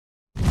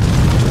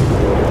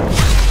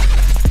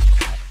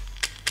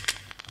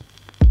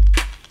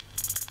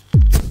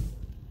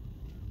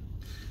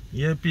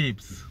Yeah,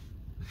 peeps.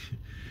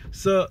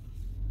 So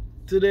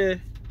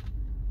today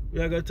we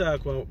are gonna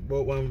talk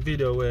about one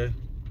video where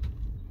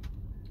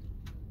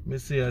me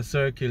see I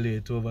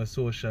circulate over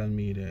social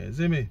media. You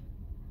see me?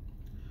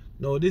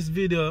 Now this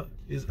video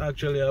is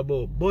actually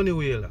about Bunny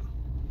Wailer.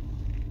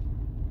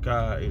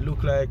 Cause it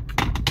look like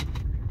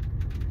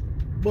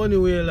Bunny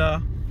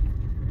Wailer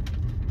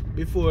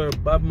before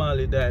Bob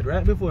Marley died,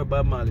 right before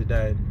Bob Marley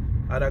died,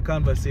 had a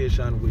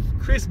conversation with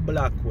Chris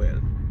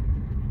Blackwell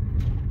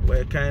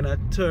where kind of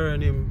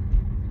turn him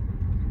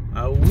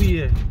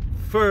away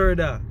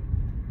further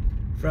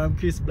from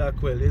Chris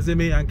Blackwell, you see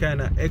me, and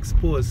kind of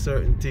expose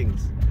certain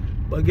things.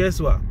 But guess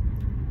what?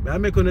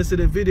 I'm going to see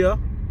the video,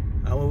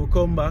 and when we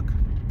come back,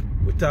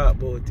 we talk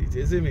about it,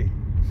 you see me?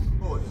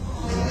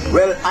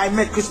 Well, I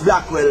met Chris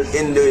Blackwell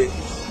in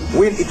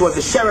it was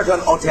the Sheraton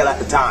Hotel at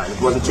the time.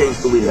 It wasn't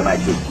changed to William, I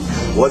think.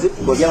 Was it?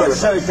 It was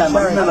Sheraton.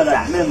 I remember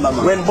that.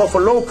 When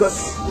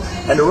Buffalo-Locust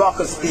and the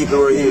Rockers people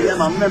were here.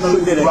 Yeah, I remember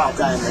we did it that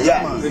time.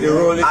 Yeah.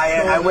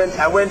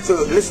 I went to,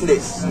 listen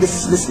this,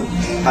 listen.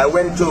 I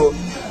went to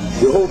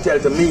the hotel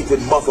to meet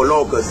with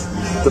Buffalo-Locust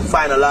to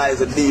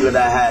finalize a deal that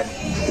I had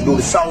to do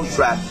the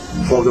soundtrack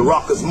for the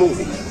Rockers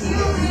movie.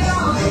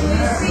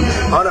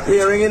 On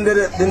appearing into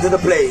the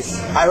place,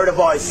 I heard a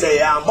voice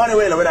say, Bunny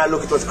Wailer. When I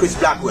looked, it was Chris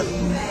Blackwell,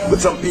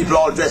 with some people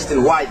all dressed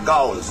in white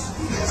gowns,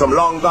 some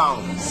long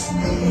gowns.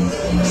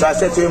 So I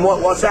said to him,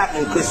 what's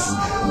happening, Chris?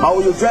 How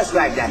are you dressed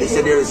like that? He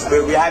said,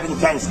 we're having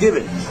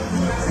Thanksgiving,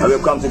 and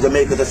we've come to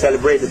Jamaica to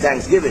celebrate the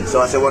Thanksgiving. So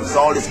I said, what's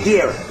all this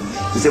gear?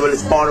 He said, well,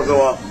 it's part of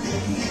our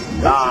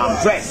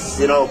dress,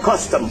 you know,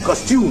 costume. So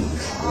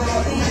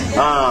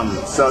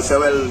I said,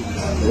 well,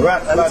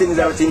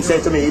 everything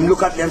said to me. He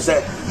looked at me and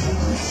said,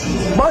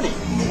 Bunny,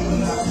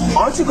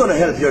 aren't you going to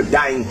help your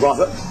dying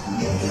brother?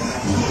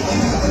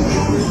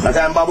 That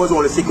time Bob was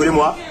only sick with him,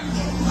 what?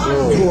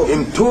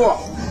 Him tour.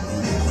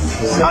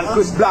 And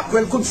Chris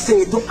Blackwell could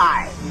say to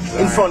I,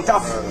 in front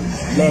of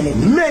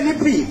many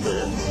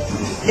people,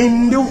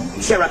 in the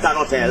Sheraton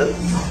Hotel,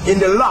 in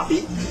the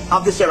lobby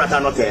of the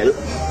Sheraton Hotel,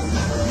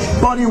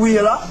 Bunny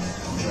Wailer,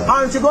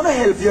 aren't you going to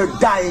help your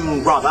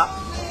dying brother?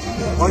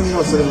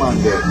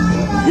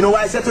 You know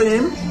what I said to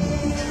him?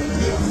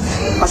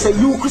 I said,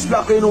 you, Chris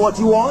Blackwell, you know what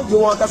you want? You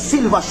want a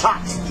silver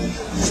shot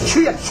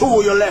straight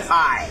through your left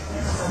eye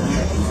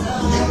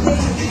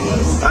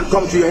and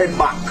come to your head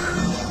back.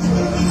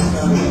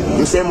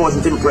 You say I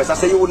wasn't impressed. I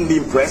said you wouldn't be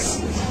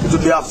impressed. It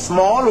would be a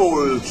small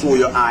hole through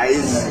your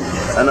eyes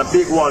and a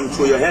big one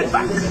through your head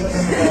back.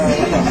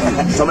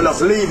 So I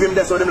just leave him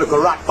there so them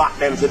little rat back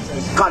them to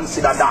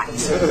consider that.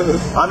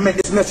 I made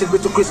this message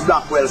with Chris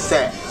Blackwell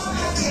said,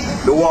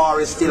 the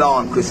war is still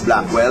on, Chris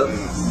Blackwell.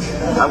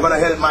 I'm going to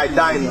help my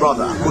dying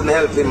brother. I couldn't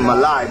help him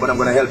alive, but I'm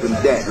going to help him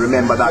dead.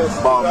 Remember that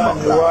bomb.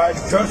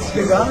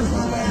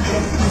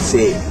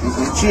 See.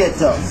 Cheer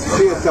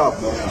up.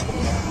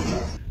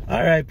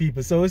 Alright,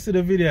 people, so we see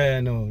the video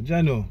here now.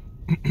 Jano.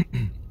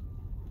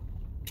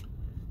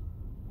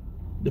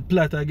 The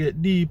plot I get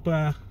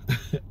deeper.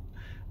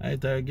 I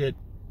get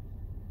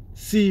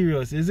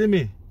serious, you see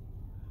me?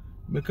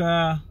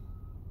 Because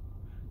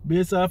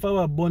based off of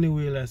what Bunny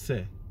Wailer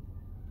say,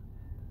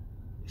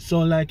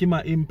 sound like him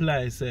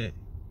imply say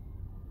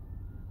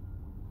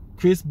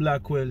Chris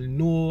Blackwell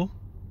know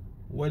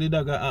what did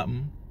that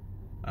happen,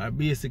 or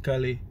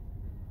basically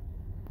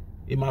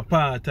him a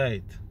part of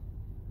it.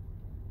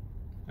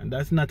 And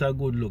that's not a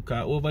good look.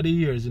 Over the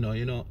years, you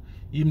know,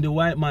 even the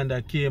white man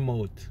that came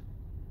out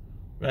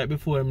right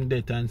before him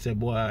death and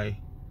said, boy,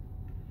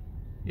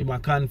 he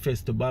might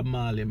confess to Bob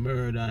Marley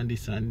murder and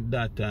this and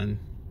that, and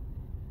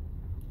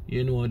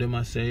you know, they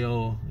must say,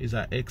 oh, he's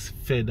an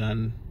ex-fed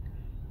and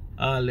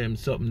all them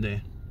something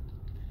there.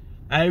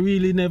 I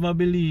really never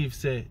believe,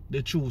 say,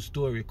 the true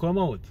story come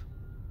out.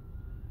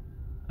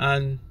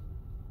 And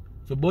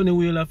for Bunny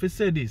Wailer to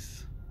say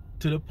this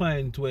to the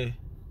point where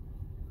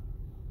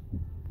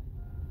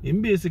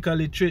him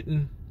basically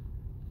threaten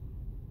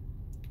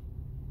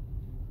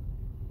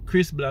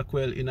Chris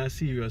Blackwell in a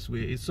serious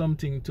way is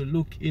something to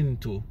look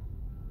into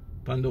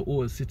from the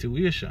whole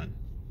situation.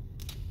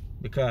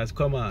 Because,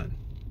 come on,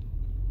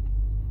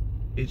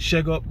 it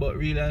shake up, but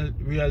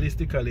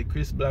realistically,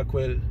 Chris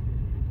Blackwell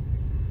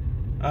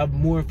have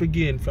more to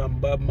gain from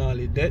Bob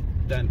Marley death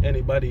than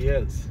anybody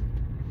else.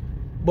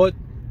 But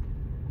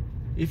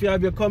if you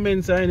have your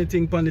comments or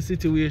anything on the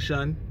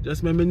situation,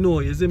 just let me know,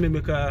 you see me,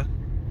 because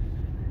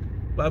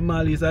Bob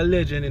Marley is a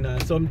legend, you know.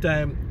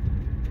 Sometimes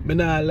me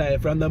not lie,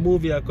 from the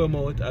movie I come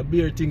out, I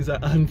bear things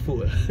that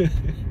unfold.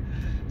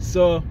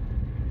 So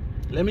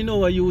let me know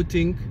what you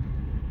think,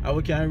 and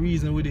we can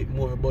reason with it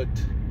more. But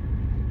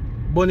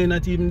Bunny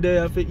not even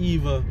there for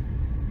even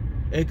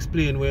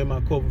explain where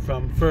I come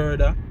from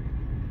further.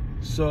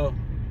 So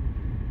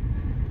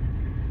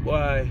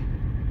boy,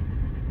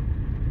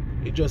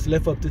 it just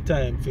left up the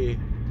time for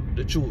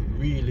the truth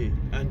really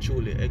and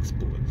truly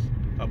exposed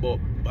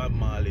about Bob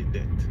Marley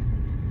death.